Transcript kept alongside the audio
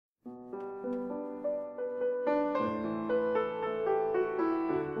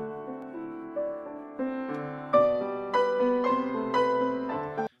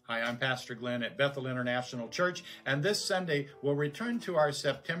Pastor Glenn at Bethel International Church, and this Sunday we'll return to our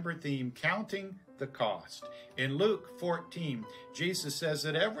September theme, Counting the Cost. In Luke 14, Jesus says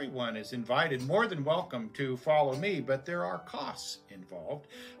that everyone is invited, more than welcome, to follow me, but there are costs involved.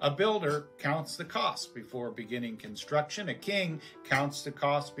 A builder counts the cost before beginning construction. A king counts the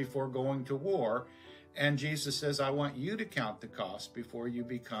cost before going to war. And Jesus says, I want you to count the cost before you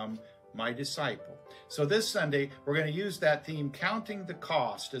become my disciple. So this Sunday, we're going to use that theme, Counting the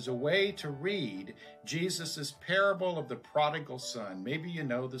Cost, as a way to read Jesus' parable of the prodigal son. Maybe you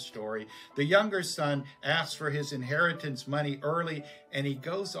know the story. The younger son asks for his inheritance money early, and he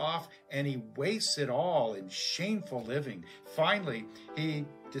goes off and he wastes it all in shameful living. Finally, he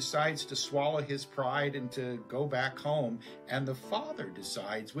decides to swallow his pride and to go back home, and the father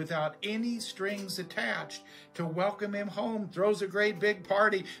decides, without any strings attached, to welcome him home, throws a great big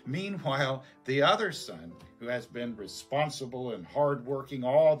party. Meanwhile, the other son, who has been responsible and hardworking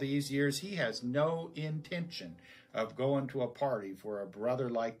all these years, he has no intention of going to a party for a brother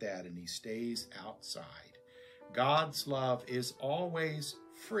like that, and he stays outside. God's love is always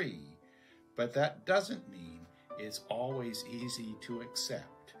free, but that doesn't mean it's always easy to accept.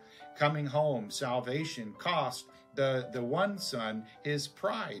 Coming home, salvation cost the one son his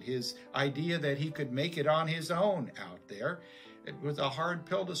pride, his idea that he could make it on his own out there. It was a hard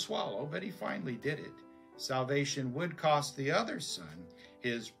pill to swallow, but he finally did it. Salvation would cost the other son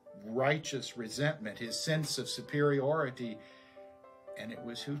his righteous resentment, his sense of superiority, and it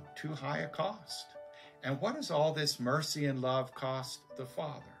was too high a cost. And what does all this mercy and love cost the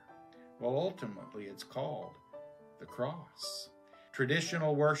Father? Well, ultimately, it's called the cross.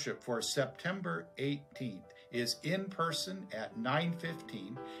 Traditional worship for September 18th is in person at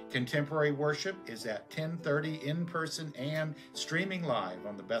 9:15. Contemporary worship is at 10:30 in person and streaming live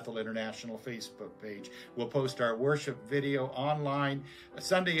on the Bethel International Facebook page. We'll post our worship video online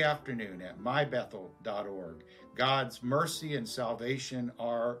Sunday afternoon at mybethel.org. God's mercy and salvation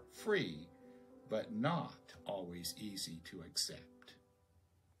are free, but not always easy to accept.